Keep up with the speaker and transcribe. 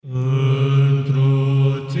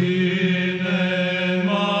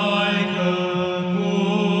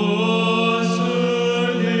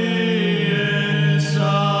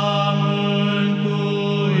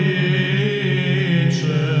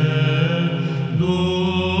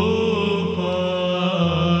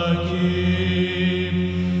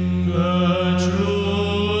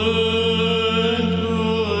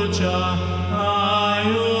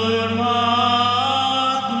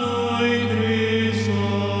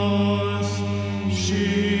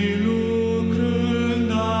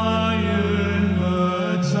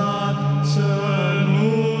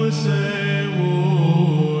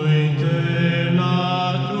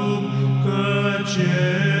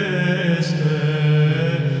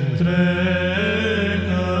trecători,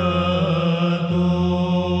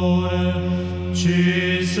 ci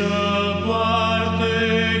să poarte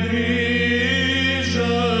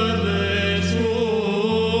grijă de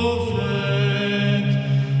suflet,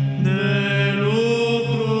 de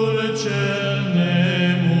lucrul cel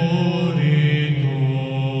nemuritor.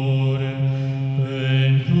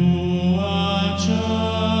 Pentru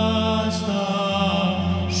aceasta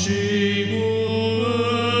și cu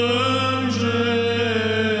îngerii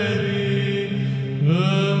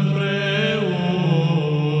împreună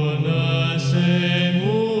se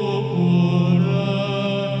bucură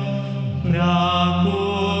prea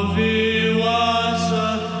cuvioasă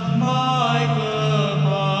Maică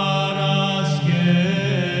Parascheva,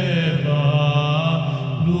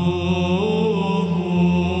 Duhul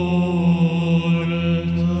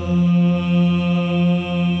tău.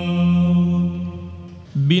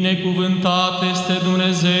 Binecuvântat este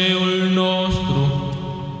Dumnezeul nostru,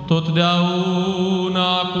 totdeauna,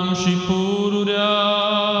 acum și pururea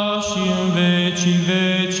și în vecii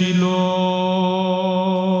vecilor.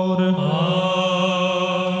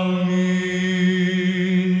 Amin.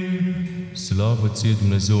 Slavă ție,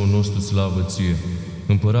 Dumnezeul nostru, slavă ție!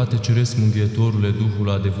 Împărate Ceresc, Mângâietorule, Duhul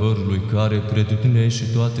adevărului, care pretutindeni și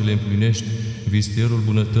toate le împlinești, vistierul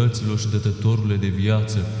bunătăților și dătătorule de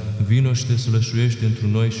viață, vino și te slășuiește întru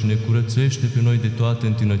noi și ne curățește pe noi de toată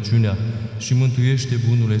întinăciunea și mântuiește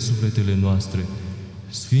bunule sufletele noastre.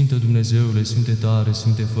 Sfinte Dumnezeule, Sfinte tare,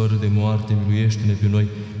 Sfinte fără de moarte, miluiește-ne pe noi!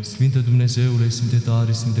 Sfinte Dumnezeule, Sfinte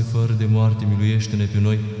tare, Sfinte fără de moarte, miluiește-ne pe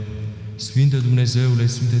noi! Sfinte Dumnezeule,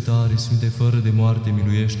 Sfinte tare, Sfinte fără de moarte,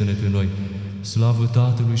 miluiește-ne pe noi! Slavă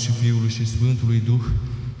Tatălui și Fiului și Sfântului Duh,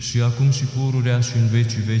 și acum și pururea și în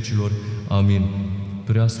vecii vecilor. Amin.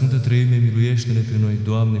 Preasfântă Treime, miluiește-ne pe noi,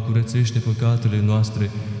 Doamne, curățește păcatele noastre,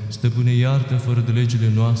 Stăpâne, iartă fără de legile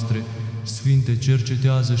noastre, Sfinte,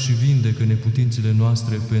 cercetează și vindecă neputințele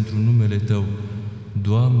noastre pentru numele Tău.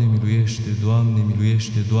 Doamne, miluiește, Doamne,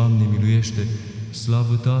 miluiește, Doamne, miluiește!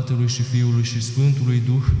 Slavă Tatălui și Fiului și Sfântului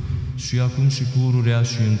Duh, și acum și pururea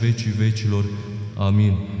și în vecii vecilor.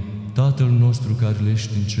 Amin. Tatăl nostru care ești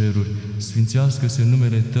în ceruri, sfințească-se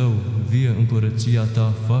numele Tău, vie împărăția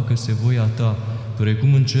Ta, facă-se voia Ta,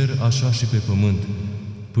 precum în cer, așa și pe pământ.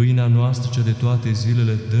 Pâinea noastră cea de toate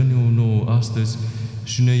zilele, dă-ne-o nouă astăzi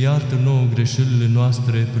și ne iartă nouă greșelile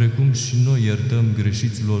noastre, precum și noi iertăm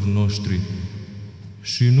greșiților noștri.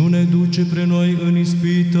 Și nu ne duce pre noi în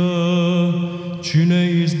ispită, ci ne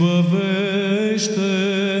izbăvește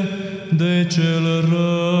de cel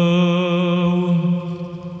rău.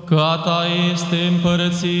 Că a Ta este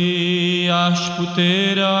împărăția și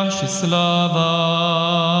puterea și slava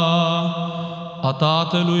a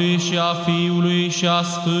Tatălui și a Fiului și a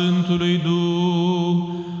Sfântului Duh,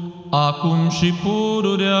 acum și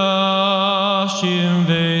pururea și în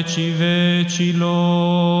vecii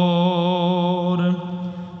vecilor.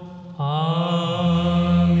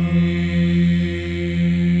 Amin.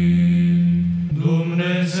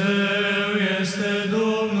 Dumnezeu este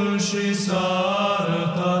Domnul și s-a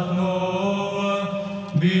arătat nouă,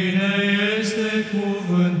 bine este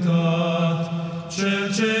cuvântat Cel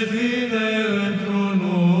ce vine într-un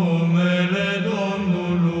numele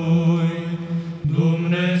Domnului.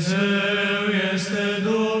 Dumnezeu este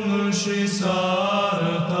Domnul și s-a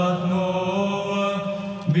arătat nouă,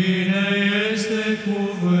 bine este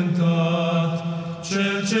cuvântat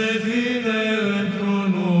Cel ce vine într-un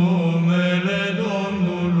numele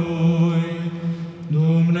Domnului.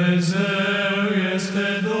 Dumnezeu este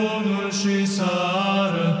Domnul și s-a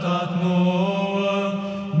arătat nouă,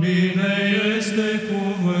 bine este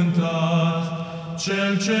cuvântat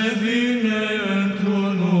Cel ce vine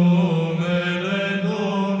într-un numele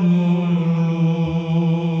Domnului.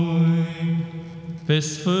 Pe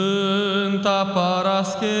Sfânta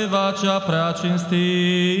Parascheva cea prea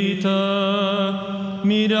cinstită,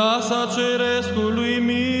 mireasa cerescului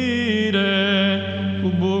mire, cu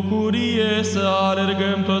bucurie să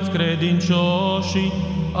alergăm toți credincioșii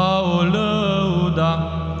a o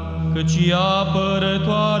lăuda, căci ea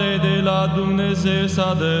apărătoare de la Dumnezeu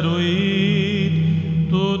s-a dăruit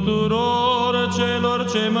tuturor celor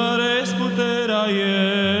ce măresc puterea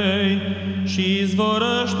ei și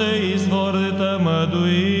izvorăște izvor de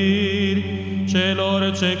tămăduiri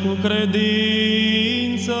celor ce cu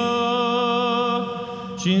credință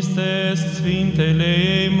cinstesc Sfintele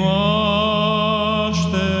ei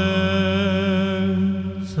moaște.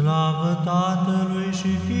 Slavă Tatălui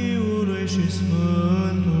și Fiului și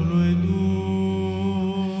Sfântului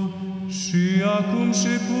Duh, și acum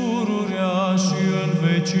și pururea și în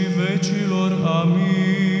vecii vecilor.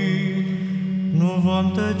 Amin. Nu vom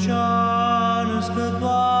tăcea,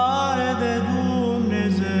 născătoare de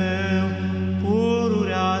Dumnezeu,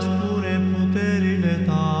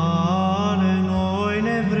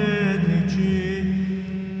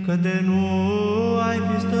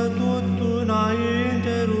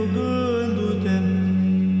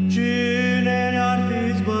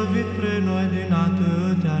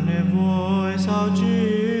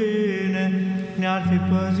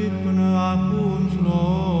 păzit până acum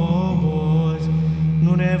slobozi.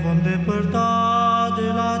 Nu ne vom depărta de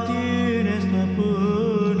la Tine,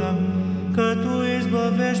 Stăpână, că Tu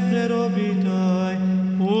izbăvești pe robii Tăi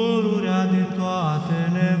pururea din toate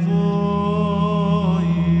nevoile.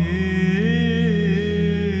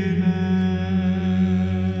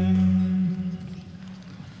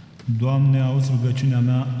 Doamne, auzi rugăciunea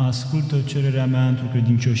mea, ascultă cererea mea într-o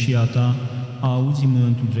credincioșia Ta, auzi-mă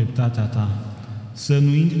într-o dreptatea Ta. Să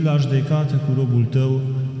nu intri la judecată cu robul Tău,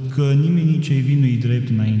 că nimeni ce-i vin nu-i drept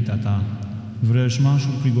înaintea Ta.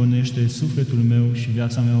 Vrăjmașul prigonește sufletul meu și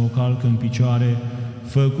viața mea o calcă în picioare,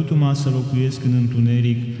 făcut-mă să locuiesc în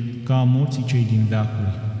întuneric, ca morții cei din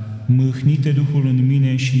veacuri. Mâhnite Duhul în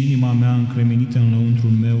mine și inima mea încremenită în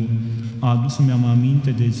lăuntrul meu, adus-mi-am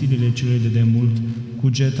aminte de zilele cele de demult,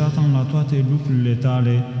 cugetat-am la toate lucrurile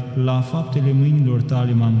Tale, la faptele mâinilor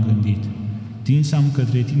Tale m-am gândit. Tinsam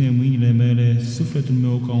către Tine mâinile mele, sufletul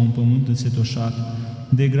meu ca un pământ însetoșat.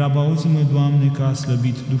 Degrabă auzi-mă, Doamne, că a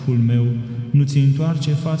slăbit Duhul meu, nu-ți întoarce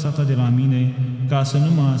fața Ta de la mine, ca să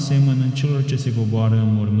nu mă asemăn celor ce se coboară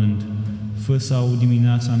în mormânt. Fă să aud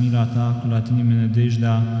dimineața mila Ta, că la Tine mi-e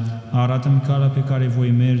nădejdea, arată-mi calea pe care voi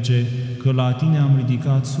merge, că la Tine am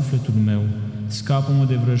ridicat sufletul meu. Scapă-mă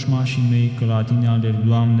de vrăjmașii mei, că la Tine alerg,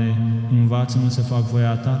 Doamne, învață-mă să fac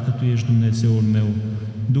voia Ta, că Tu ești Dumnezeul meu.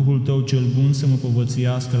 Duhul Tău cel bun să mă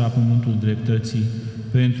povățuiască la pământul dreptății.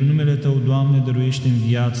 Pentru numele Tău, Doamne, dăruiește-mi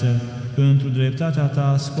viață, pentru dreptatea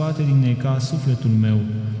Ta scoate din necaz sufletul meu.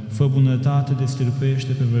 Fă bunătate,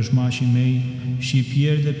 destârpește pe vrăjmașii mei și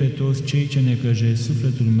pierde pe toți cei ce necăjesc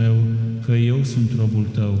sufletul meu, că eu sunt robul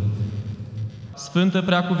Tău. Sfântă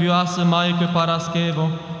Preacuvioasă Maică Parascheva,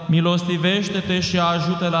 milostivește-te și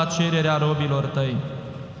ajută la cererea robilor Tăi.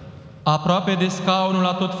 Aproape de scaunul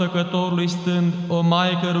Atotfăcătorului stând, o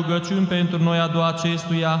Maică, rugăciuni pentru noi adu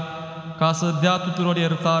acestuia, ca să dea tuturor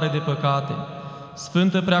iertare de păcate.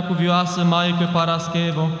 Sfântă Preacuvioasă Maică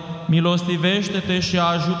Parascheva, milostivește-te și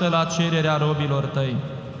ajută la cererea robilor Tăi.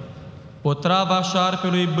 Potrava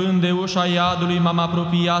șarpelui bând de ușa iadului m-am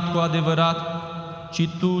apropiat cu adevărat, ci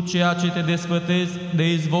Tu, ceea ce Te desfătezi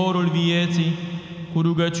de izvorul vieții, cu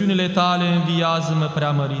rugăciunile Tale înviază-mă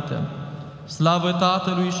preamărită. Slavă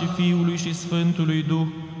Tatălui și Fiului și Sfântului Duh,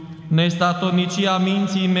 nestatornicia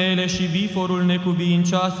minții mele și viforul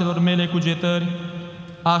necuvincioaselor mele cugetări,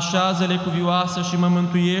 așează-le cuvioasă și mă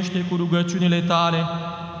mântuiește cu rugăciunile Tale,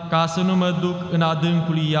 ca să nu mă duc în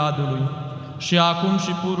adâncul iadului. Și acum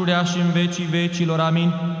și pururea și în vecii vecilor.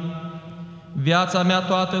 Amin. Viața mea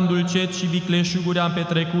toată îndulceți și vicleșuguri am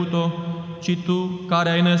petrecut-o, ci Tu, care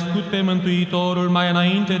ai născut pe Mântuitorul mai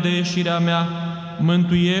înainte de ieșirea mea,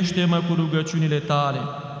 mântuiește-mă cu rugăciunile Tale.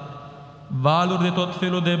 Valuri de tot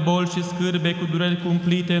felul de boli și scârbe cu dureri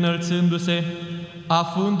cumplite înălțându-se,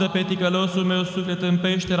 afundă pe ticălosul meu suflet în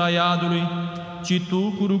peștera iadului, ci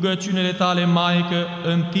Tu, cu rugăciunile Tale, Maică,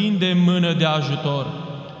 întinde mână de ajutor.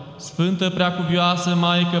 Sfântă Preacuvioasă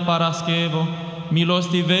Maică Parascheva,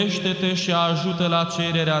 milostivește-te și ajută la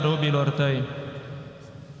cererea robilor Tăi.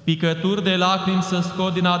 Picături de lacrimi să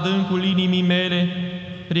scot din adâncul inimii mele,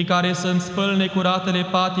 prin care să-mi spăl necuratele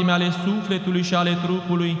patime ale sufletului și ale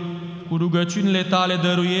trupului, cu rugăciunile Tale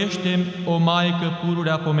dăruiește-mi, o Maică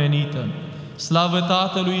pururea pomenită. Slavă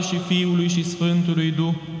Tatălui și Fiului și Sfântului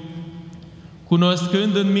Duh!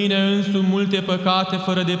 Cunoscând în mine însumi multe păcate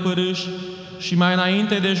fără de părâș și mai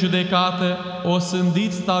înainte de judecată, o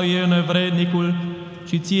sândit stau eu nevrednicul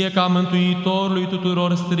și Ție ca Mântuitorului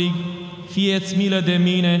tuturor strig, fie-ți milă de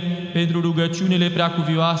mine pentru rugăciunile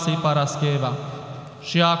Preacuvioasei Parascheva.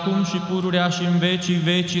 Și acum și pururea și în vecii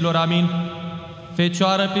vecilor. Amin.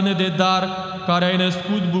 Fecioară plină de dar, care ai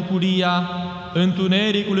născut bucuria,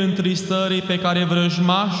 întunericul întristării pe care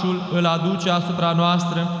vrăjmașul îl aduce asupra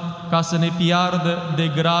noastră, ca să ne piardă,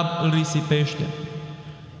 de grab îl risipește.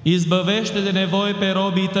 Izbăvește de nevoi pe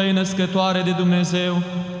robii Tăi, născătoare de Dumnezeu,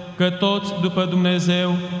 că toți, după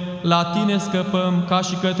Dumnezeu, la Tine scăpăm ca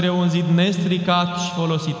și către un zid nestricat și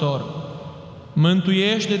folositor.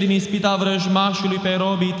 Mântuiește din ispita vrăjmașului pe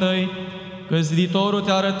robii Tăi, că ziditorul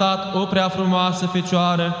Te-a arătat o prea frumoasă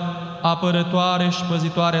Fecioară, apărătoare și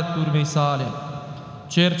păzitoare a turmei Sale.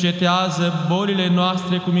 Cercetează bolile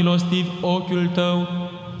noastre cu milostiv ochiul Tău,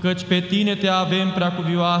 căci pe Tine Te avem,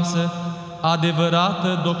 Preacuvioasă,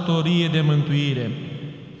 adevărată doctorie de mântuire.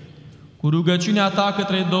 Cu rugăciunea Ta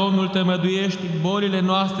către Domnul tămăduiești bolile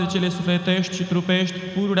noastre cele sufletești și trupești,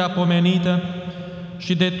 pururea pomenită,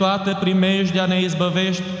 și de toată primejdea ne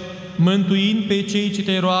izbăvești, mântuind pe cei ce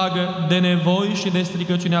Te roagă de nevoi și de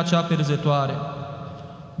stricăciunea cea perzătoare.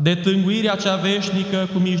 De tânguirea cea veșnică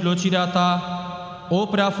cu mijlocirea Ta, o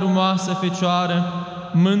prea frumoasă Fecioară,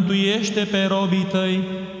 mântuiește pe robii Tăi,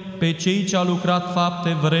 pe cei ce au lucrat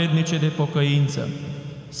fapte vrednice de pocăință.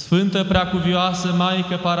 Sfântă Preacuvioasă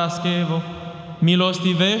Maică Paraschevo,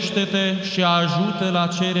 milostivește-te și ajută la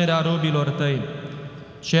cererea robilor Tăi.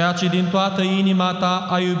 Ceea ce din toată inima Ta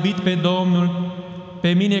ai iubit pe Domnul, pe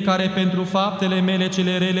mine care pentru faptele mele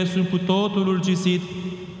cele rele sunt cu totul urgisit,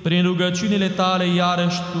 prin rugăciunile Tale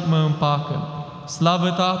iarăși Tu mă împacă. Slavă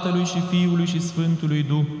Tatălui și Fiului și Sfântului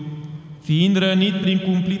Duh! Fiind rănit prin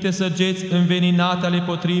cumplite săgeți înveninate ale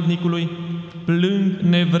potrivnicului, plâng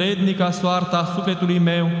nevrednica soarta sufletului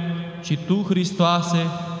meu și Tu, Hristoase,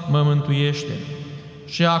 mă mântuiește.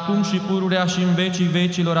 Și acum și pururea și în vecii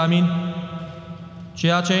vecilor, amin.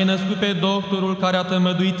 Ceea ce ai născut pe doctorul care a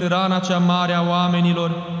tămăduit rana cea mare a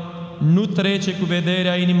oamenilor, nu trece cu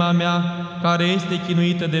vederea inima mea, care este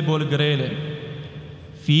chinuită de boli grele.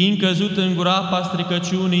 Fiind căzut în groapa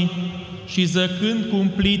stricăciunii și zăcând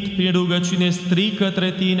cumplit prin rugăciune strig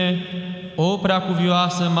către Tine, o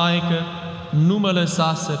Preacuvioasă Maică, nu mă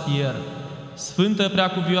lăsa să pierd. Sfântă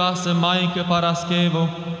Preacuvioasă Maică Paraschevo,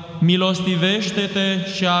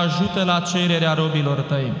 milostivește-te și ajută la cererea robilor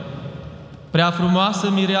Tăi. Prea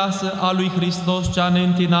frumoasă mireasă a lui Hristos cea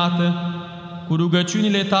neîntinată, cu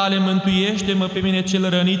rugăciunile Tale mântuiește-mă pe mine cel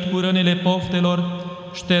rănit cu rănile poftelor,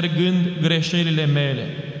 ștergând greșelile mele.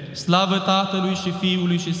 Slavă Tatălui și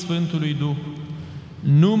Fiului și Sfântului Duh!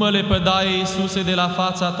 Nu mă lepăda, Iisuse, de la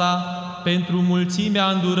fața Ta pentru mulțimea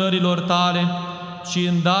îndurărilor Tale, ci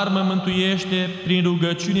în dar mă mântuiește prin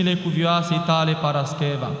rugăciunile cuvioasei Tale,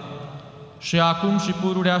 Parascheva. Și acum și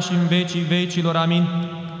pururea și în vecii vecilor, amin.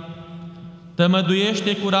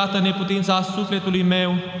 Tămăduiește curată neputința sufletului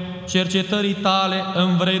meu, cercetării Tale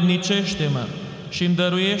învrednicește-mă și îmi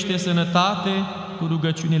dăruiește sănătate cu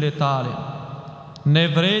rugăciunile Tale.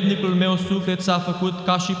 Nevrednicul meu suflet s-a făcut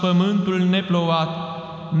ca și pământul neplouat,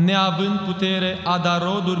 neavând putere a da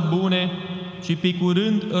roduri bune, ci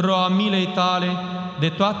picurând roa milei Tale, de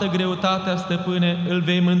toată greutatea, Stăpâne, îl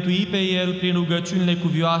vei mântui pe el prin rugăciunile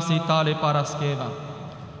cuvioasei Tale, Parascheva.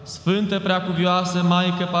 Sfântă Preacuvioasă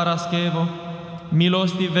Maică Paraschevo,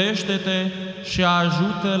 milostivește-te și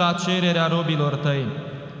ajută la cererea robilor Tăi.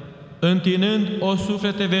 Întinând o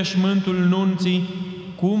suflete veșmântul nunții,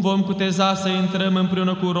 cum vom cuteza să intrăm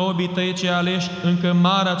împreună cu robii Tăi cei aleși în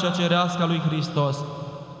cămara cea cerească a lui Hristos?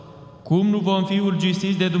 Cum nu vom fi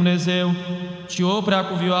urgisiți de Dumnezeu, ci o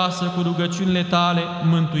Preacuvioasă cu rugăciunile Tale,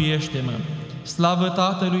 mântuiește-mă! Slavă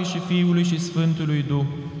Tatălui și Fiului și Sfântului Duh!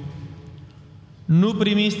 Nu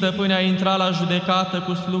primi, Stăpâne, a intra la judecată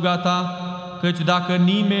cu sluga Ta, căci dacă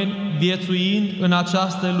nimeni, viețuind în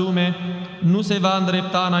această lume, nu se va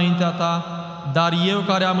îndrepta înaintea Ta, dar eu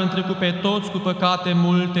care am întrecut pe toți cu păcate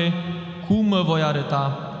multe, cum mă voi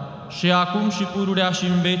arăta? Și acum și pururea și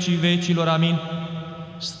în vecii vecilor, amin.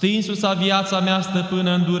 Stinsu-sa viața mea,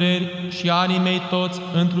 Stăpână, în dureri și anii mei toți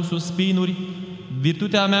într-o suspinuri,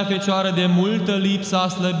 virtutea mea Fecioară de multă lipsă a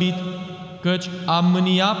slăbit, căci am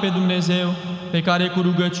mânia pe Dumnezeu, pe care cu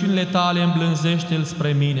rugăciunile Tale îmblânzește-L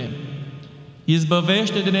spre mine.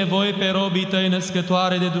 Izbăvește de nevoi pe robii Tăi,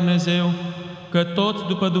 născătoare de Dumnezeu, că toți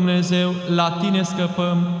după Dumnezeu la Tine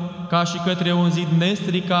scăpăm, ca și către un zid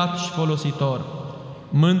nestricat și folositor.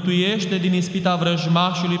 Mântuiește din ispita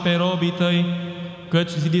vrăjmașului pe robii Tăi, căci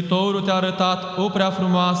ziditorul Te-a arătat o prea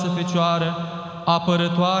frumoasă Fecioară,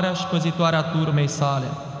 apărătoarea și păzitoarea turmei Sale.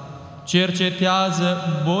 Cercetează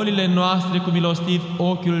bolile noastre cu milostiv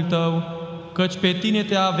ochiul Tău, căci pe Tine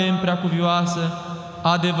Te avem, Preacuvioasă,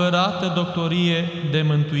 adevărată doctorie de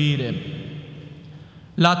mântuire.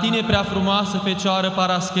 La Tine, prea frumoasă Fecioară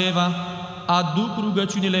Parascheva, aduc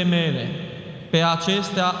rugăciunile mele. Pe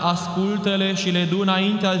acestea ascultă-le și le du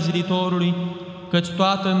înaintea ziditorului, căci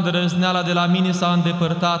toată îndrăzneala de la mine s-a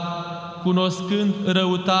îndepărtat, cunoscând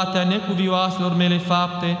răutatea necuvioaselor mele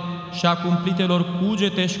fapte și a cumplitelor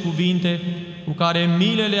cugete și cuvinte, cu care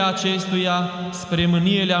milele acestuia spre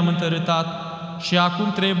mânie le-am întărâtat, și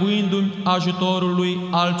acum trebuindu-mi ajutorul Lui,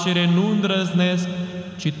 al cere nu îndrăznesc,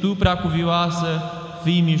 ci Tu, Preacuvioasă,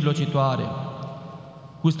 fii mijlocitoare.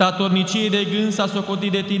 Cu statornicie de gând s-a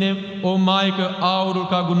socotit de Tine, o Maică, aurul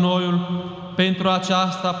ca gunoiul. Pentru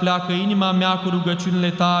aceasta pleacă inima mea cu rugăciunile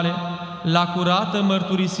Tale la curată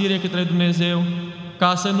mărturisire către Dumnezeu,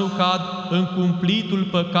 ca să nu cad în cumplitul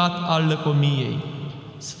păcat al lăcomiei.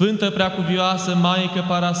 Sfântă Preacuvioasă Maică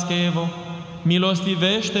Paraschevo,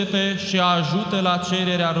 milostivește-te și ajută la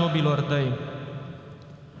cererea robilor Tăi.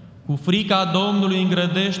 Cu frica Domnului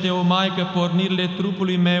îngrădește, o Maică, pornirile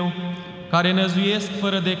trupului meu, care năzuiesc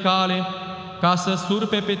fără de cale, ca să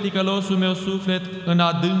surpe pe ticălosul meu suflet în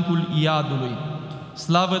adâncul iadului.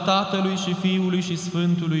 Slavă Tatălui și Fiului și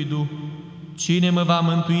Sfântului Duh! Cine mă va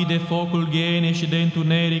mântui de focul ghienei și de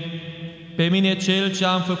întuneric? Pe mine cel ce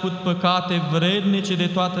am făcut păcate vrednice de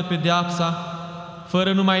toată pedeapsa,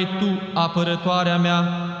 fără numai Tu, apărătoarea mea,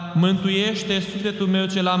 mântuiește sufletul meu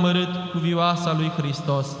cel amărât cu vioasa lui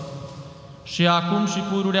Hristos. Și acum și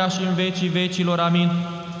pururea și în vecii vecilor, amin.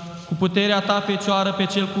 Cu puterea Ta, Fecioară, pe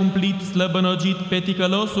cel cumplit, slăbănogit, pe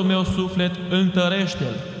ticălosul meu suflet,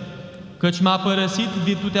 întărește-l, căci m-a părăsit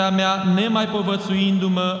virtutea mea,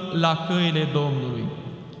 nemaipovățuindu-mă la căile Domnului.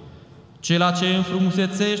 Cela ce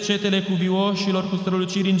înfrumusețești cetele cuvioșilor cu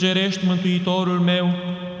străluciri îngerești, Mântuitorul meu,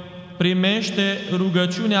 primește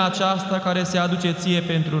rugăciunea aceasta care se aduce Ție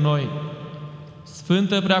pentru noi.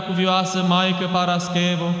 Sfântă Preacuvioasă Maică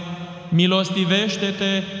Paraschevo,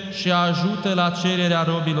 milostivește-te și ajută la cererea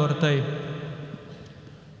robilor Tăi.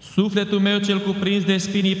 Sufletul meu cel cuprins de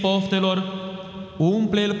spinii poftelor,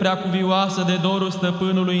 umple-l, Preacuvioasă, de dorul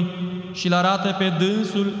Stăpânului și-l arată pe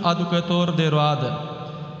dânsul aducător de roadă.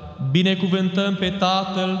 Binecuvântăm pe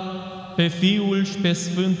Tatăl, pe Fiul și pe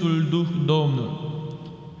Sfântul Duh Domnul.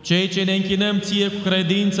 Cei ce ne închinăm Ție cu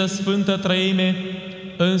credință, Sfântă Trăime,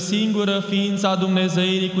 în singură ființa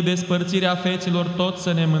Dumnezeirii, cu despărțirea feților, tot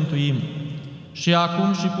să ne mântuim. Și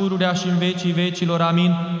acum și pururea și în vecii vecilor,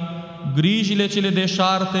 amin. Grijile cele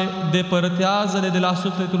deșarte, depărtează-le de la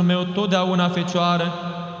sufletul meu totdeauna, Fecioară,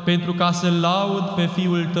 pentru ca să laud pe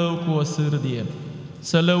Fiul Tău cu o sârdie.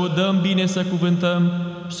 Să lăudăm bine, să cuvântăm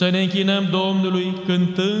și să ne închinăm Domnului,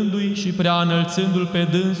 cântându-i și preaînălțându-L pe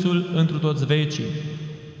dânsul întru toți vecii.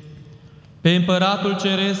 Pe Împăratul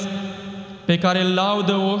Ceresc, pe care îl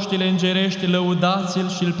laudă oștile îngerești, lăudați-l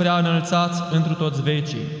și îl preaînălțați întru toți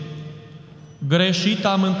vecii. Greșit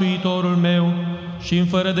am, Mântuitorul meu, și în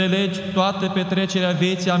fără de legi toată petrecerea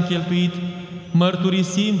vieții am cheltuit,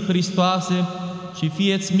 mărturisim, Hristoase, și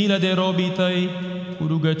fie-ți milă de robii Tăi cu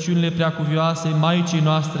rugăciunile preacuvioase Maicii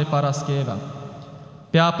noastre Parascheva.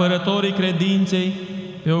 Pe apărătorii credinței,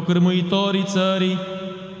 pe ocârmuitorii țării,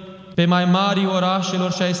 pe mai marii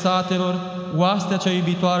orașelor și ai satelor, oastea cea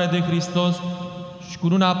iubitoare de Hristos și cu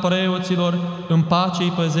luna preoților, în pace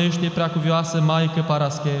îi păzește, Preacuvioasă Maică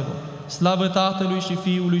Paraschevo. Slavă Tatălui și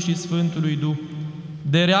Fiului și Sfântului Duh,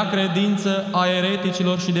 de rea credință a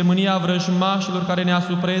ereticilor și de mânia vrăjmașilor care ne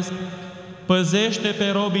asupresc, păzește pe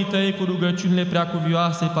robii Tăi cu rugăciunile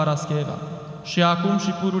Preacuvioasei Parascheva. Și acum și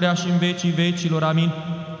pururea și în vecii vecilor, amin.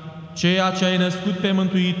 Ceea ce ai născut pe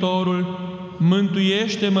Mântuitorul,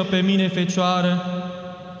 mântuiește-mă pe mine, Fecioară,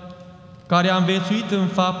 care am viețuit în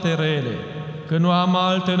fapte rele, că nu am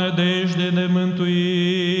altă nădejde de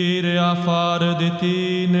mântuire afară de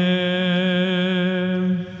Tine.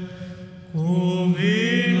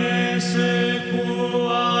 Cuvine-se cu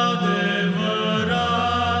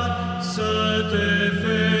adevărat să te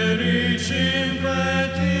fericim pe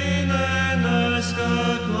Tine,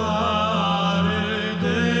 născătoare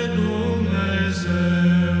de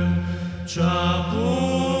Dumnezeu, cea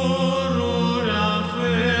pururea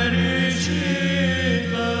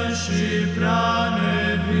fericită și prea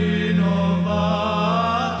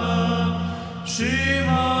nevinovată și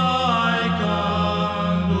Maica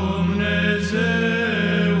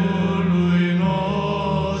Dumnezeului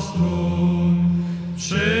nostru,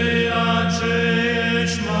 ceea ce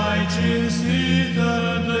ești mai cinstită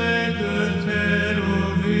decât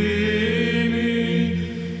cheruvimii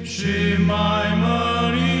și mai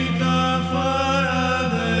mărită fără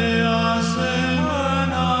de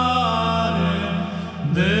asemănare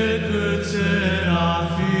decât serafimii,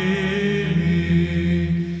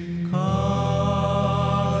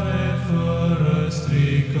 care fără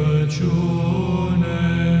stricăciune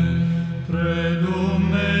pre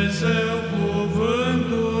Dumnezeu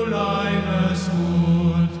cuvântul ai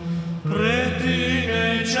născut, pre Tine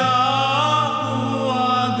cea cu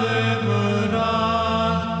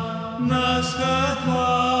adevărat,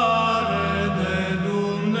 născătoare de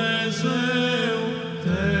Dumnezeu,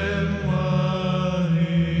 te mărim.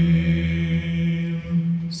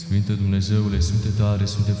 Sfinte Dumnezeule, Sfinte tare,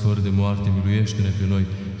 Sfinte fără de moarte, miluiește-ne pe noi.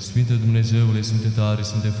 Sfinte Dumnezeule, Sfinte tare,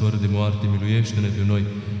 Sfinte fără de moarte, miluiește-ne pe noi.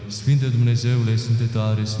 Sfinte Dumnezeule, Sfinte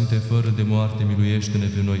tare, Sfinte fără de moarte, miluiește-ne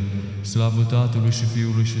pe noi. Slavă Tatălui și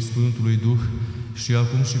Fiului și Sfântului Duh, și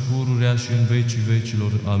acum și pururea și în vecii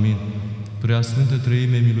vecilor. Amin. Preasfântă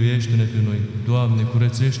Trăime, miluiește-ne pe noi. Doamne,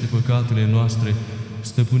 curățește păcatele noastre.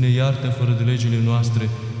 Stăpâne, iartă fără de legile noastre.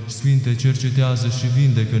 Sfinte, cercetează și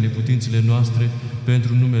vindecă neputințele noastre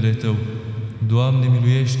pentru numele Tău. Doamne,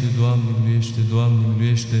 miluiește, Doamne, miluiește, Doamne,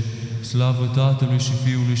 miluiește. Slavă Tatălui și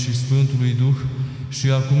Fiului și Sfântului Duh, și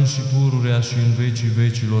acum și pururea și în vecii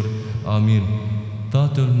vecilor. Amin.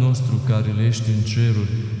 Tatăl nostru care ești în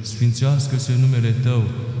ceruri, sfințească-se numele Tău,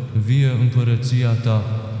 vie împărăția Ta,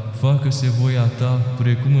 facă-se voia Ta,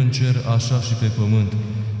 precum în cer, așa și pe pământ.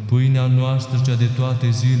 Pâinea noastră, cea de toate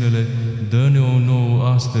zilele, dă-ne-o nouă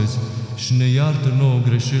astăzi și ne iartă nouă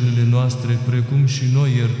greșelile noastre, precum și noi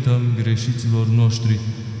iertăm greșiților noștri.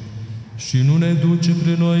 Și nu ne duce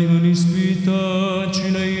pre noi în ispită,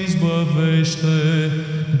 ci ne izbăvește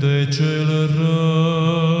de cel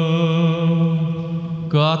rău.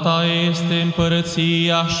 Că a Ta este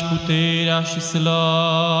împărăția și puterea și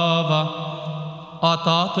slava, a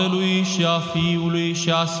Tatălui și a Fiului și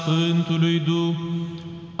a Sfântului Duh,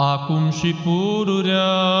 acum și pururea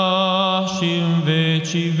și în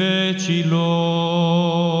vecii vecilor.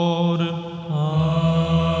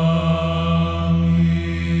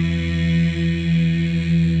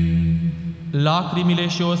 Lacrimile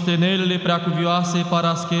și ostenelele preacuvioase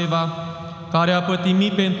Parascheva, care a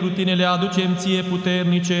pătimit pentru Tine, le aducem Ție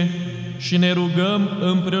puternice și ne rugăm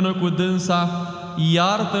împreună cu dânsa,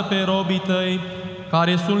 iartă pe robii Tăi,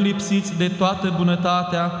 care sunt lipsiți de toată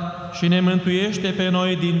bunătatea, și ne mântuiește pe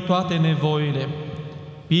noi din toate nevoile.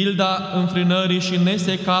 Pilda înfrânării și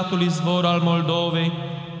nesecatul izvor al Moldovei,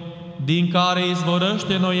 din care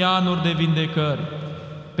izvorăște noianuri de vindecări.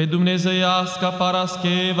 Pe dumnezeiasca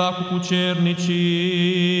Parascheva cu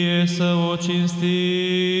cucernicie să o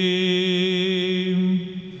cinstim.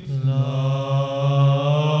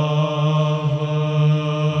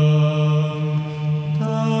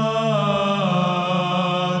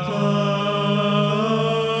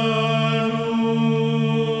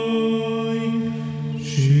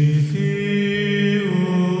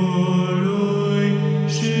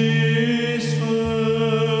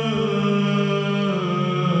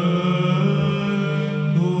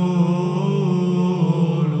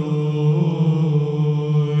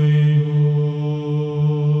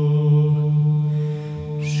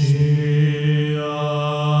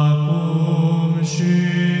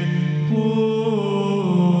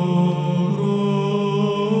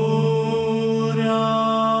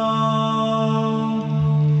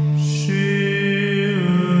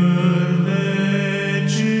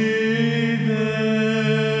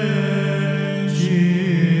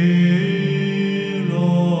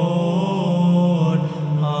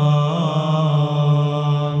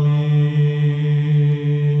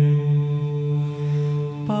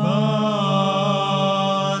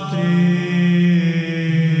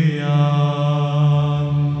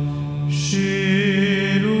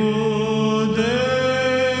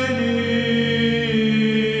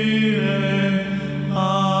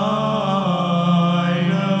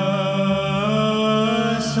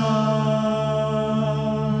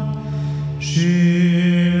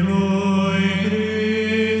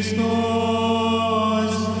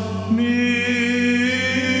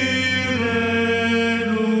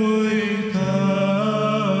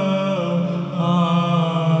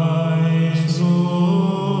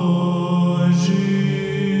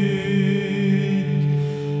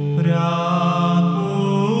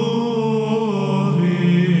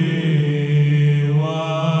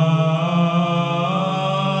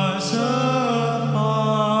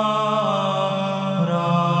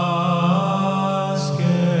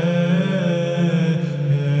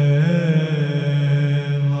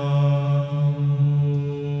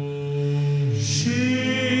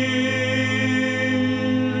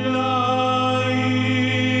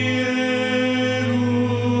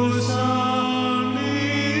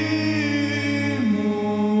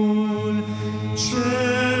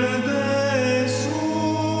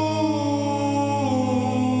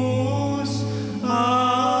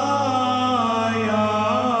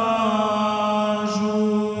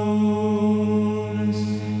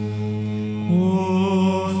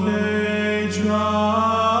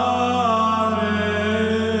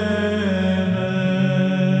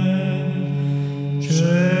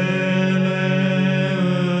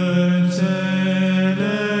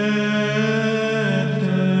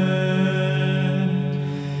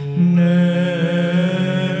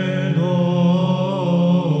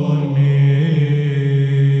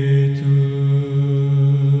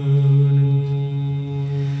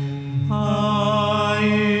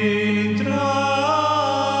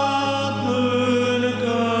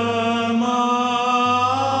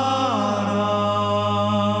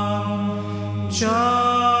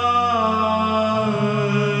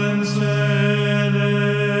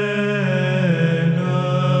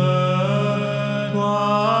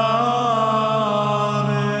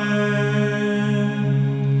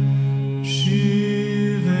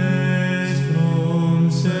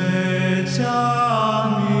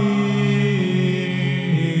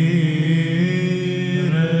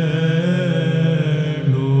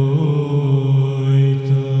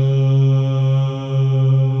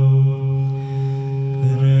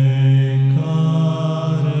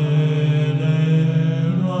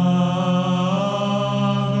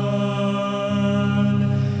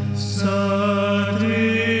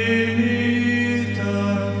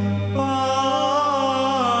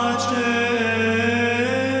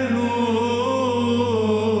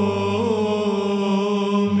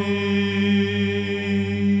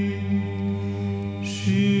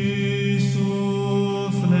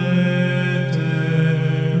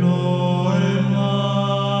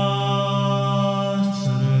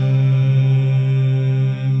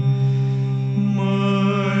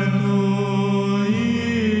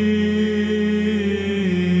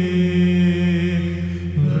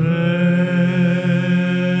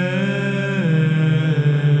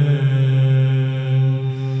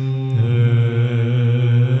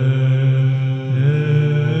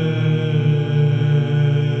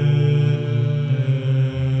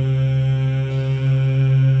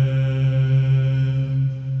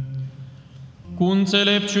 Cu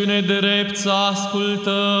înțelepciune drept să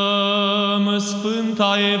ascultăm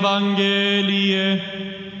Sfânta Evanghelie.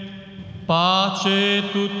 Pace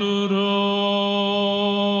tuturor!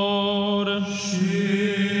 Și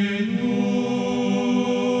Duhului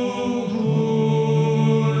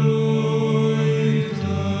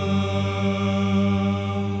Tău.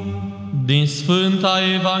 Din Sfânta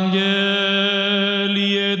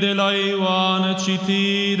Evanghelie de la Ioan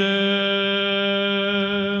citire.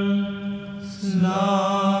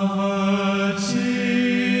 Slavă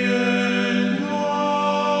Ție,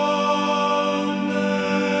 Doamne,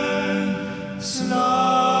 slavă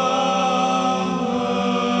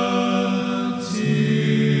Ție.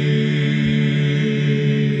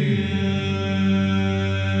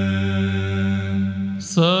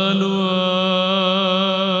 Să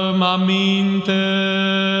luăm aminte.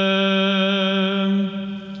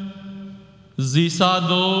 Zisa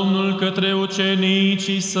Domnul către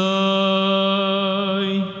ucenicii Săi: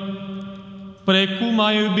 precum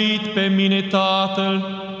a iubit pe mine Tatăl,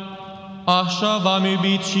 așa v-am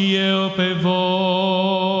iubit și eu pe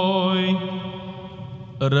voi.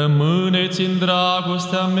 Rămâneți în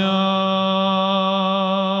dragostea mea.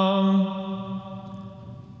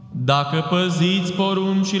 Dacă păziți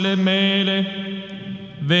poruncile mele,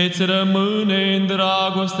 veți rămâne în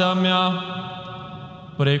dragostea mea,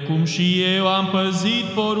 precum și eu am păzit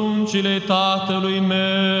poruncile Tatălui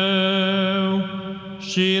meu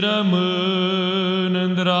și rămân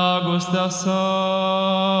în dragostea Sa.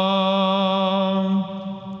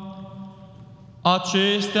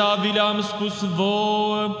 Acestea vi le-am spus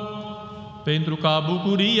vouă, pentru ca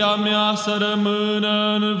bucuria mea să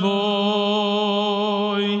rămână în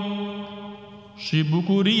voi și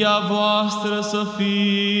bucuria voastră să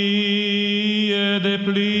fie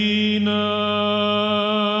deplină.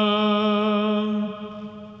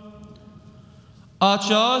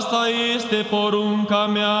 Aceasta este porunca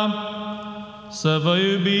mea, să vă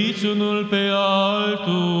iubiți unul pe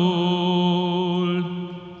altul,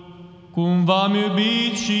 cum v-am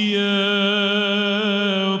iubit și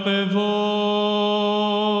eu pe voi.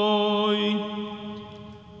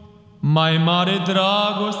 Mai mare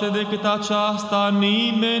dragoste decât aceasta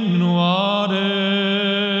nimeni nu are,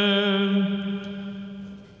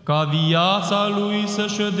 ca viața lui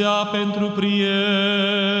să-și o dea pentru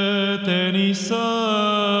prietenii Săi.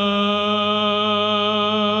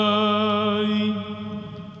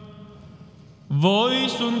 Voi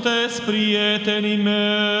sunteți prietenii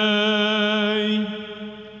mei,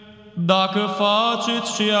 dacă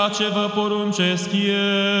faceți ceea ce vă poruncesc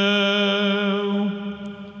eu.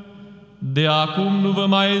 De acum nu vă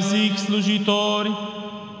mai zic slujitori,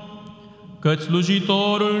 căci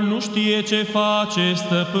slujitorul nu știe ce face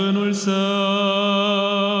stăpânul său,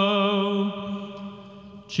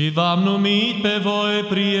 ci v-am numit pe voi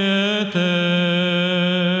prieteni,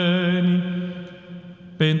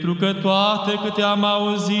 pentru că toate câte am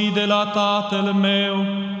auzit de la Tatăl meu,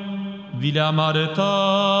 vi le-am arătat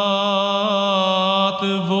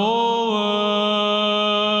vouă.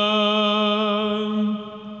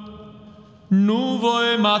 Nu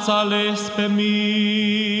voi m-ați ales pe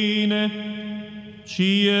mine, ci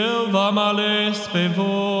eu v-am ales pe voi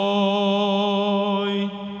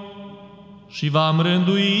și v-am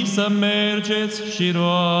rânduit să mergeți și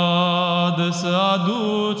roadă să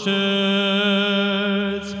aduceți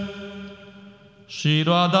și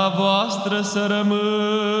roada voastră să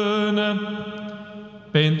rămână,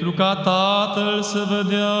 pentru ca Tatăl să vă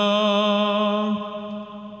dea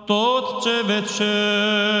tot ce veți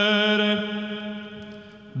cere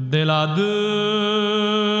de la Dânsul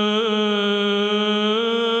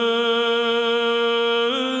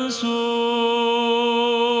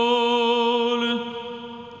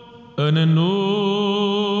în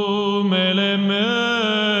numele meu.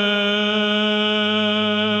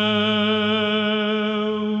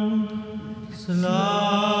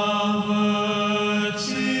 Slavă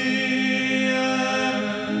Ție,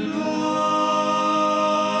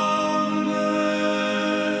 Doamne,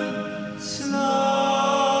 slavă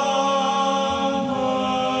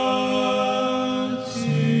Ție.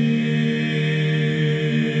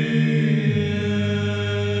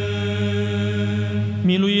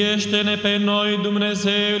 Miluiește-ne pe noi,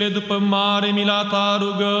 Dumnezeule, după mare mila Ta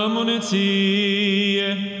rugăm-ne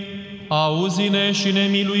Ție. Auzi-ne și ne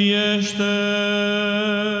miluiește.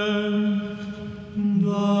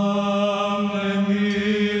 Doamne,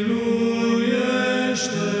 miluiește!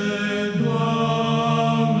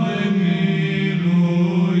 Doamne,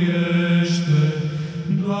 miluiește!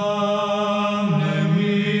 Doamne,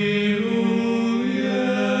 miluiește!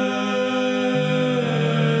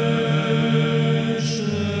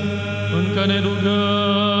 Încă ne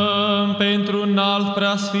rugăm pentru înalt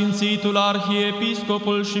preasfințitul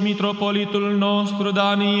arhiepiscopul și mitropolitul nostru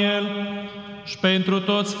Daniel și pentru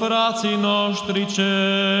toți frații noștri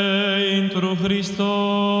cei întru Hristos.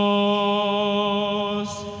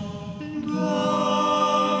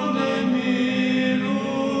 Doamne, miluiește!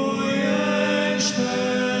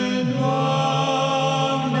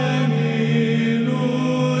 Doamne, miluiește!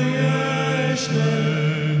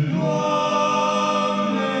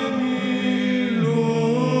 Doamne, miluiește!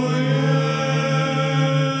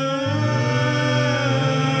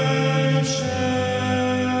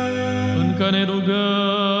 Încă ne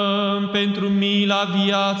rugăm pentru mila,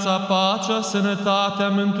 viața, pacea, sănătatea,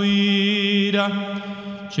 mântuirea,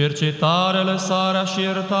 cercetarea, lăsarea și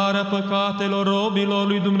iertarea păcatelor robilor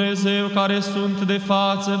lui Dumnezeu care sunt de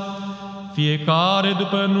față, fiecare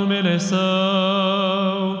după numele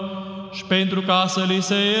Său, și pentru ca să li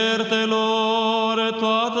se ierte lor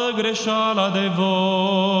toată greșeala de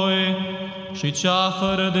voie și cea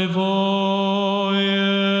fără de voie.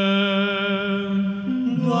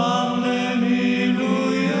 Doamne, miluiește!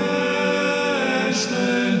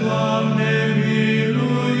 Doamne,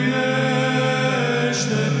 miluiește!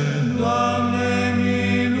 Doamne,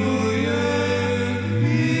 miluiește!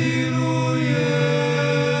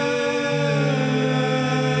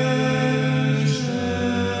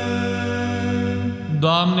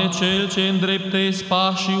 Doamne, Cel ce îndreptezi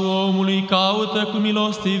pașii omului, caută cu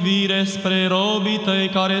milostivire spre robii Tăi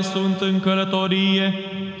care sunt în călătorie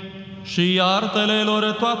și iartă-le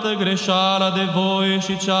lor toată greșeala de voie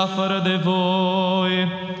și cea fără de voie.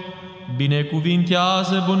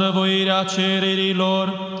 Binecuvintează bunăvoirea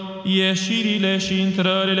cererilor, ieșirile și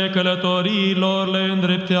intrările călătoriilor le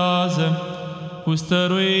îndreptează. Cu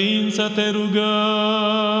stăruință te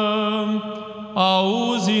rugăm,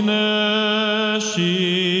 auzi-ne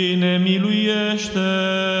și ne miluiește.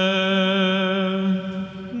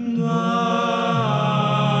 Doamne,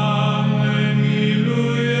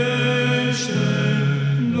 miluiește!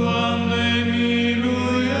 Doamne,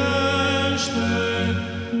 miluiește!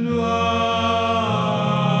 Doamne,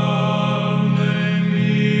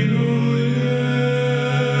 miluiește!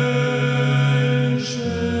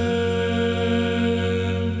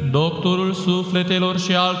 Doctorul sufletelor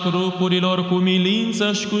și al trupurilor, cu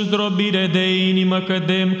milință și cu zdrobire de inimă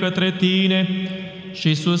cădem către Tine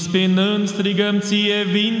și suspinând strigăm Ție,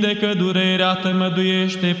 vindecă durerea,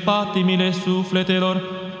 tămăduiește patimile sufletelor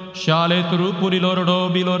și ale trupurilor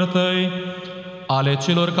robilor Tăi, ale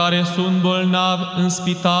celor care sunt bolnavi în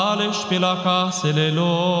spitale și pe la casele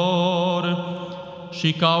lor,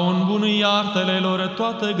 și ca un bun iartă-le lor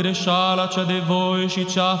toată greșeala cea de voie și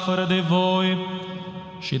cea fără de voie,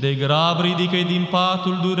 și de grab ridică-i din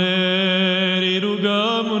patul durerii,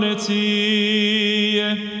 rugăm-ne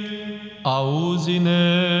Ție, auzi-ne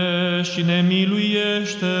și ne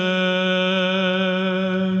miluiește.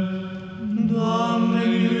 Doamne,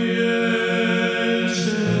 miluiește!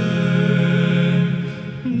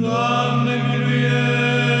 Doamne, miluiește!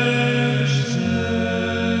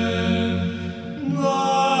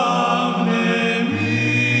 Doamne, miluiește!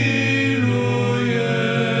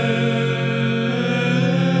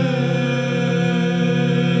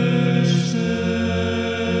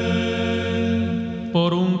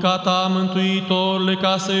 Porunca Ta, Mântuitorule,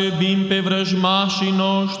 ca să iubim pe vrăjmașii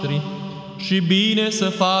noștri și bine să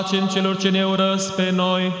facem celor ce ne urăsc pe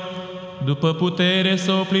noi, după putere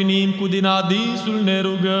să o plinim cu din adinsul ne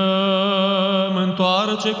rugăm,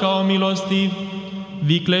 întoarce ca un milostiv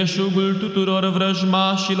vicleșugul tuturor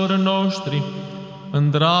vrăjmașilor noștri, în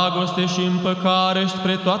dragoste și în păcare și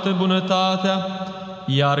spre toată bunătatea,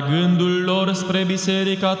 iar gândul lor spre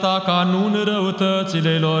biserica Ta, ca nu în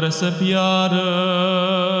răutățile lor să piară.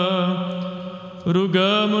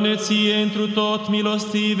 Rugăm-ne Ție întru tot,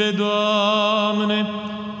 milostive Doamne,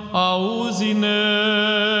 auzi-ne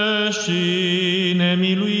și ne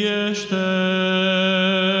miluiește.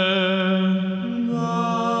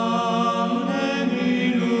 Doamne,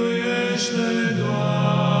 miluiește!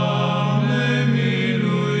 Doamne,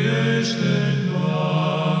 miluiește!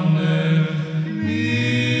 Doamne, miluiește!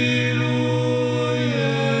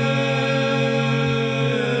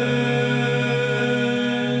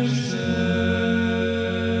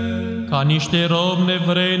 Ca niște robi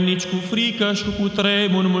nevrednici, cu frică și cu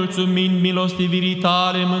cutremur, mulțumind milostivirii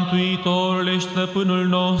Tale, Mântuitorule și Stăpânul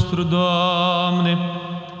nostru, Doamne,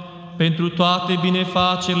 pentru toate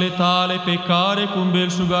binefacerile Tale pe care cu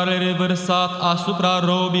belșug le revărsat asupra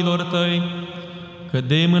robilor Tăi,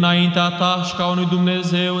 cădem înaintea Ta și ca unui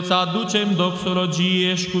Dumnezeu îți aducem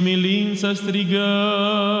doxologie și cu milință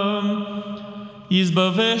strigăm: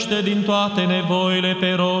 izbăvește din toate nevoile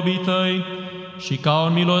pe robii Tăi și ca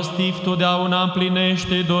un milostiv totdeauna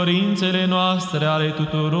împlinește dorințele noastre ale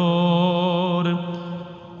tuturor.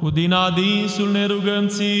 Cu din adinsul ne rugăm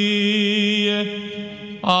Ție,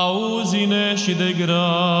 auzi-ne și de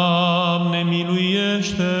grab ne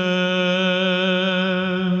miluiește.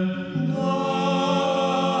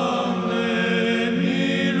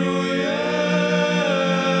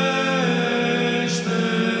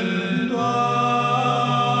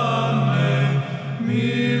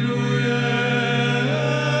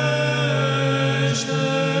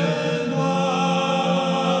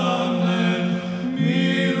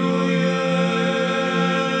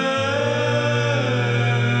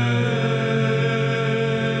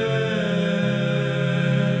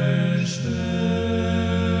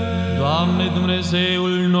 Dumnezeul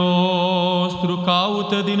nostru,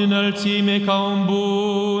 caută din înălțime ca un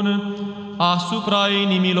bun asupra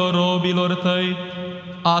inimilor robilor Tăi,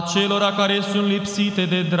 acelora care sunt lipsite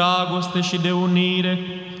de dragoste și de unire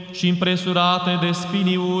și impresurate de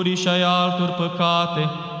spiniurii și ai altor păcate,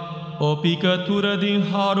 o picătură din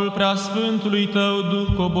harul preasfântului Tău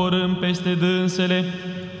Duh coborâm peste dânsele,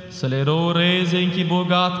 să le roureze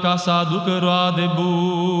închibogat ca să aducă roade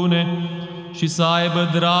bune și să aibă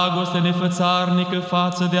dragoste nefățarnică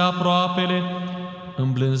față de aproapele.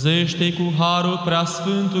 Îmblânzește-i cu harul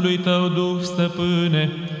preasfântului Tău Duh,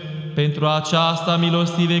 Stăpâne, pentru aceasta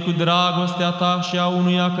milostive cu dragostea Ta și a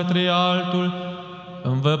unuia către altul,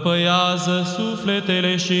 învăpăiază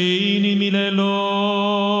sufletele și inimile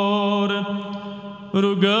lor.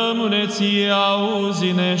 Rugăm-ne Ție,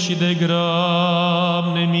 auzi-ne și de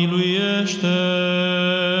grab ne miluiește.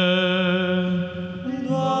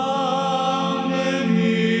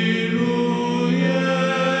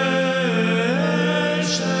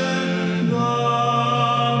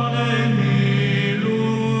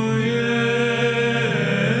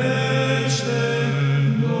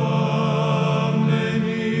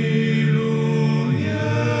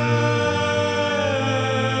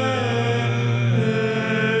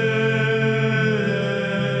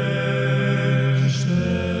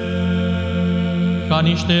 Ca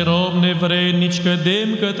niște robi nevrednici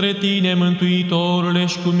cădem către Tine, Mântuitorule,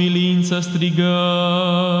 și cu milință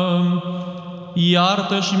strigăm: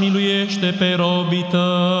 iartă și miluiește pe robii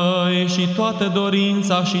Tăi și toată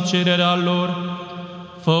dorința și cererea lor,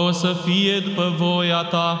 fă-o să fie după voia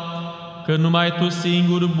Ta, că numai Tu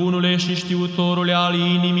singur, bunule și știutorule al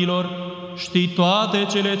inimilor, știi toate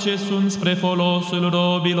cele ce sunt spre folosul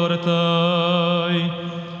robilor Tăi.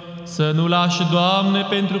 Să nu lași, Doamne,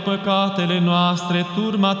 pentru păcatele noastre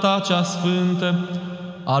turma Ta cea sfântă,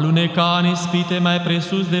 aluneca în ispite mai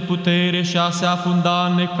presus de putere și a se afunda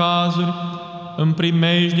în necazuri, în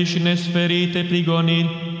primejdii și nesferite prigoniri,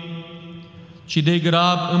 ci de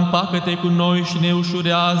grab împacă-te cu noi și ne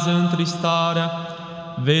ușurează întristarea.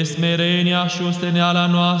 Vezi smerenia și osteneala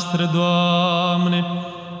noastră, Doamne,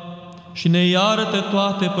 și ne iartă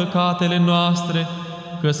toate păcatele noastre,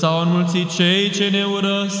 că s-au înmulțit cei ce ne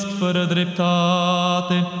urăsc fără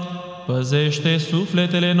dreptate. Păzește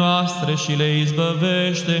sufletele noastre și le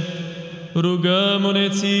izbăvește. Rugăm-ne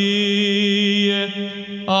Ție,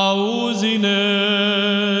 auzi-ne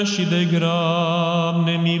și de grab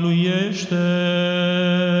ne miluiește.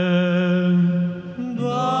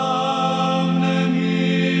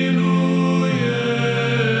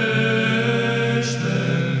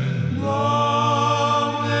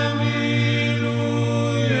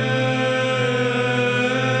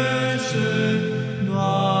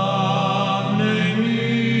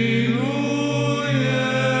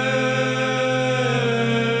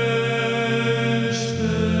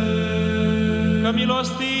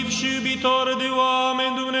 Milostiv și iubitor de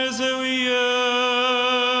oameni, Dumnezeu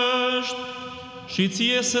ești, și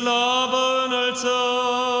Ție slavă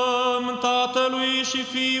înălțăm, Tatălui și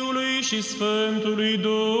Fiului și Sfântului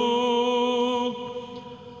Duh,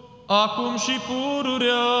 acum și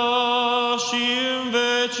pururea și în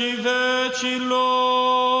vecii vecilor.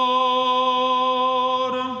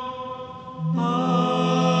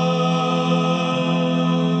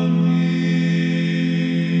 Amin.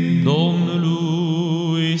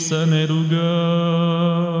 Domnului să ne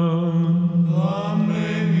rugăm.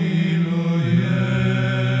 Doamne, miluiește!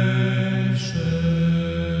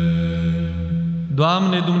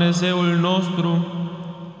 Doamne, Dumnezeul nostru,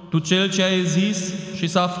 Tu Cel ce ai zis și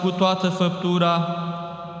s-a făcut toată făptura,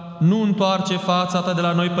 nu întoarce fața Ta de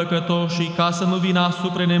la noi păcătoșii, ca să nu vină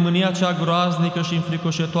asupra nemânia cea groaznică și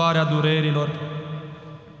înfricoșătoare a durerilor,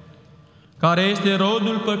 care este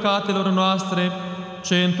rodul păcatelor noastre,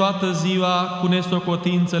 ce în toată ziua cu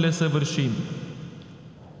nesocotință le săvârșim.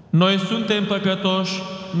 Noi suntem păcătoși,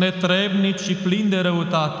 netrebnici și plini de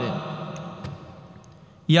răutate.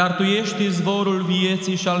 iar Tu ești izvorul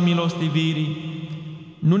vieții și al milostivirii.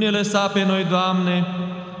 Nu ne lăsa pe noi, Doamne,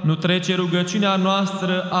 nu trece rugăciunea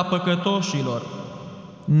noastră a păcătoșilor,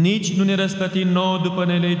 nici nu ne răsplăti nouă după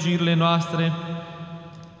nelegirile noastre,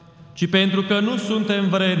 ci pentru că nu suntem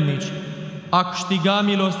vrednici a câștiga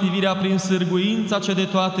milostivirea prin sârguința ce de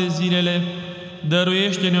toate zilele,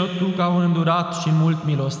 dăruiește-ne-o Tu ca un îndurat și mult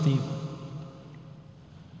milostiv.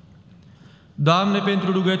 Doamne,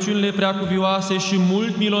 pentru rugăciunile preacuvioase și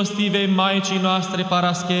mult milostive Maicii noastre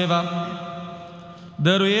Parascheva,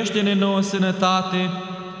 dăruiește-ne nouă sănătate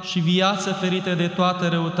și viață ferită de toată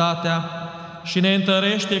răutatea și ne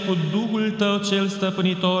întărește cu Duhul Tău cel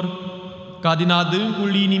stăpânitor, ca din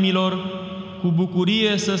adâncul inimilor, cu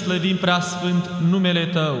bucurie să slăvim preasfânt numele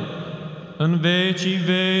Tău, în vecii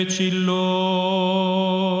vecilor.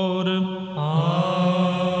 Amin.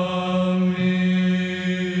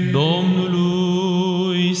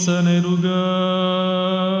 Domnului să ne rugăm.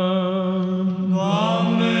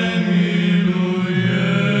 Doamne,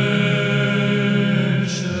 miluiește!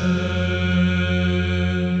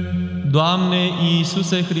 Doamne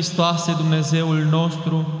Iisuse Hristoase, Dumnezeul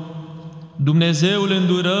nostru, Dumnezeul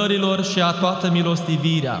îndurărilor și a toată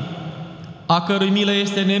milostivirea, a cărui milă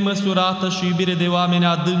este nemăsurată și iubire de oameni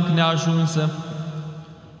adânc neajunsă,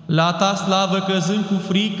 la Ta slavă căzând cu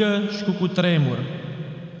frică și cu cutremur,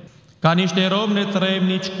 ca niște robi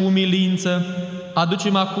netrebnici cu umilință,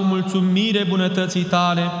 aducem acum mulțumire bunătății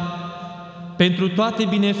Tale pentru toate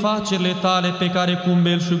binefacerile Tale pe care cu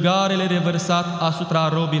îmbelșugare le revărsat asupra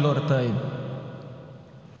robilor Tăi.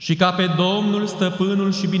 Și ca pe Domnul,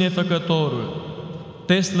 Stăpânul și Binefăcătorul,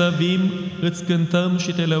 Te slăvim, îți cântăm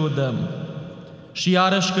și Te lăudăm. Și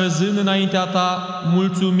iarăși căzând înaintea Ta,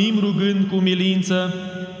 mulțumim rugând cu umilință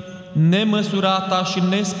nemăsurata și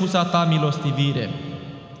nespusa Ta milostivire.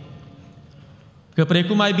 Că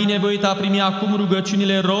precum ai binevoit a primi acum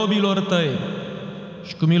rugăciunile robilor Tăi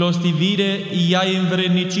și cu milostivire i-ai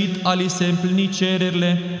învrednicit a li se împlini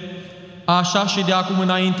cererile, așa și de acum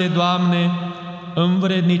înainte, Doamne,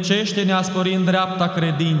 învrednicește-ne a spori în dreapta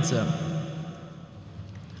credință,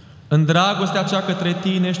 în dragostea cea către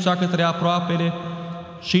Tine și cea către aproapele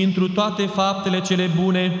și întru toate faptele cele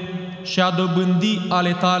bune și a dobândi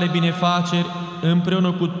ale Tale binefaceri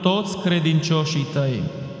împreună cu toți credincioșii Tăi.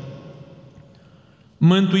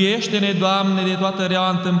 Mântuiește-ne, Doamne, de toată rea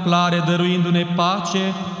întâmplare, dăruindu-ne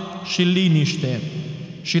pace și liniște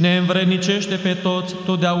și ne învrednicește pe toți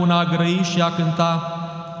totdeauna a grăi și a cânta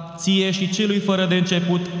Ție și celui fără de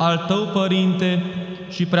început al Tău, Părinte,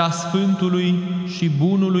 și Preasfântului și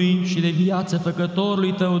Bunului și de viață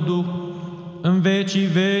Făcătorului Tău Duh, în vecii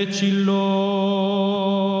vecilor.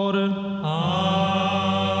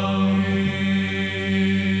 Amin.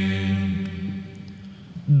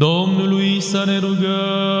 Domnului să ne rugăm.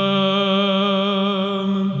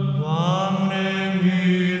 Doamne,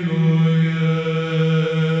 miluiește!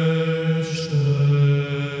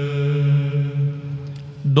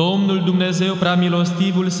 Domnul Dumnezeu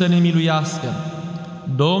preamilostivul să ne miluiască.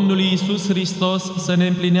 Domnul Iisus Hristos să ne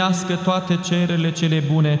împlinească toate cererile cele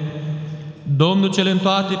bune. Domnul cel în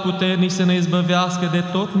toate puternic să ne izbăvească de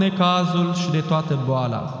tot necazul și de toată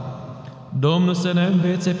boala. Domnul să ne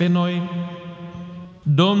învețe pe noi,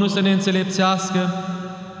 Domnul să ne înțelepțească,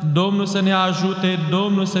 Domnul să ne ajute,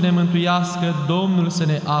 Domnul să ne mântuiască, Domnul să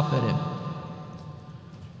ne apere.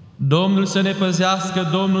 Domnul să ne păzească,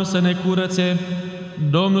 Domnul să ne curățe,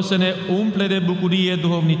 Domnul să ne umple de bucurie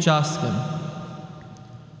duhovnicească.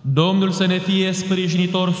 Domnul să ne fie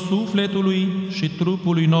sprijinitor sufletului și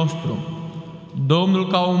trupului nostru. Domnul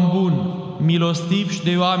ca un bun, milostiv și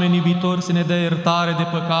de oameni iubitori să ne dea iertare de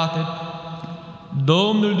păcate.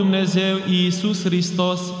 Domnul Dumnezeu Iisus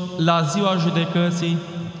Hristos, la ziua judecății,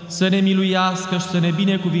 să ne miluiască și să ne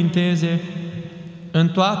binecuvinteze în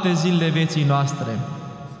toate zilele vieții noastre.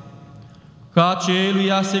 Ca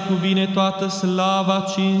Celuia se cuvine toată slava,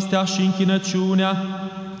 cinstea și închinăciunea,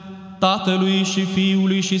 Tatălui și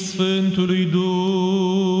Fiului și Sfântului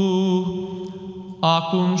Duh,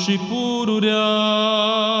 acum și pururea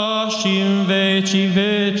și în vecii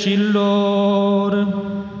vecilor.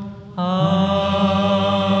 Amin.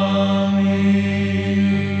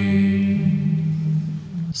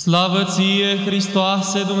 Slavă Ție,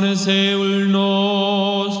 Hristoase, Dumnezeul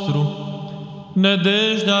nostru,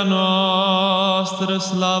 nădejdea noastră,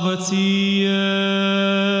 slavă Ție!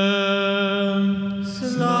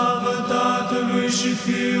 Slavă Tatălui și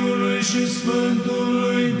Fiului și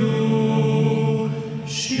Sfântului Duh,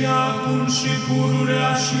 și acum și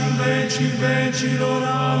pururea și în vecii vecilor.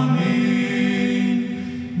 Amin.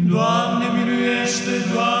 Doamne miluiește,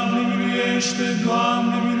 Doamne miluiește,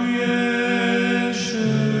 Doamne miluiește!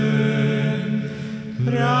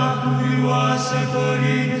 Preacuvioase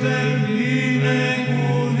Părinte,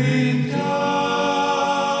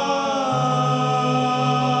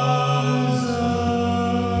 binecuvintează!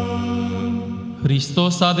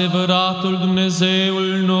 Hristos, adevăratul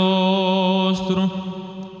Dumnezeul nostru,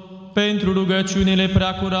 pentru rugăciunile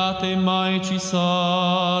preacurate Maicii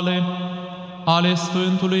sale, ale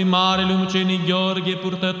Sfântului Marele Mucenic Gheorghe,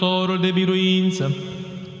 purtătorul de biruință,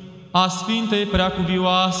 a Sfintei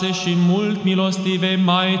Preacuvioase și mult milostive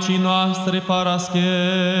Maicii noastre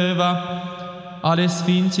Parascheva, ale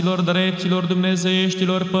Sfinților Dreptilor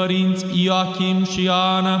Dumnezeieștilor Părinți Ioachim și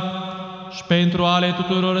Ana, și pentru ale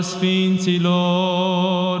tuturor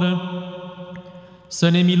Sfinților, să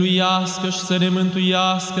ne miluiască și să ne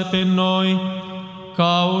mântuiască pe noi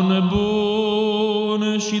ca un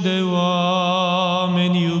bun și de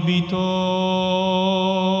oameni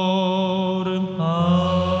iubitor. Amin.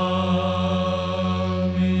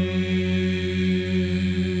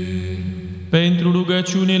 Pentru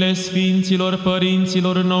rugăciunile Sfinților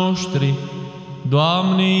Părinților noștri,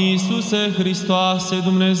 Doamne Iisuse Hristoase,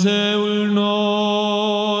 Dumnezeul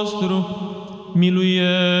nostru,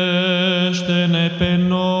 miluiește-ne pe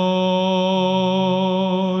noi.